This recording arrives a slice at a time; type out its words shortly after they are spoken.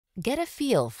Get a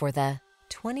feel for the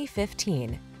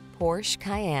 2015 Porsche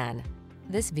Cayenne.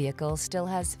 This vehicle still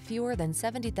has fewer than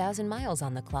 70,000 miles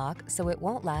on the clock, so it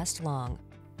won't last long.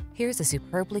 Here's a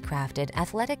superbly crafted,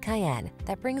 athletic Cayenne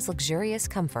that brings luxurious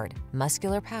comfort,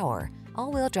 muscular power,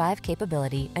 all-wheel drive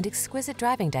capability, and exquisite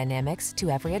driving dynamics to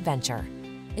every adventure.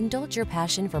 Indulge your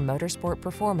passion for motorsport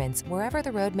performance wherever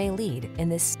the road may lead in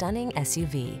this stunning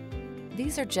SUV.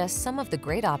 These are just some of the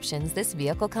great options this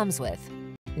vehicle comes with: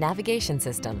 navigation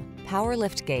system, power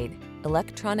liftgate,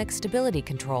 electronic stability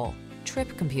control,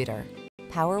 trip computer,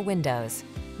 power windows,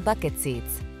 bucket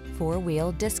seats,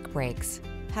 four-wheel disc brakes,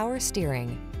 power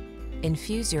steering.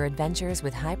 Infuse your adventures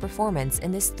with high performance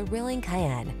in this thrilling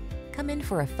Cayenne. Come in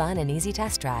for a fun and easy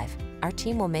test drive. Our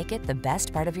team will make it the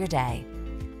best part of your day.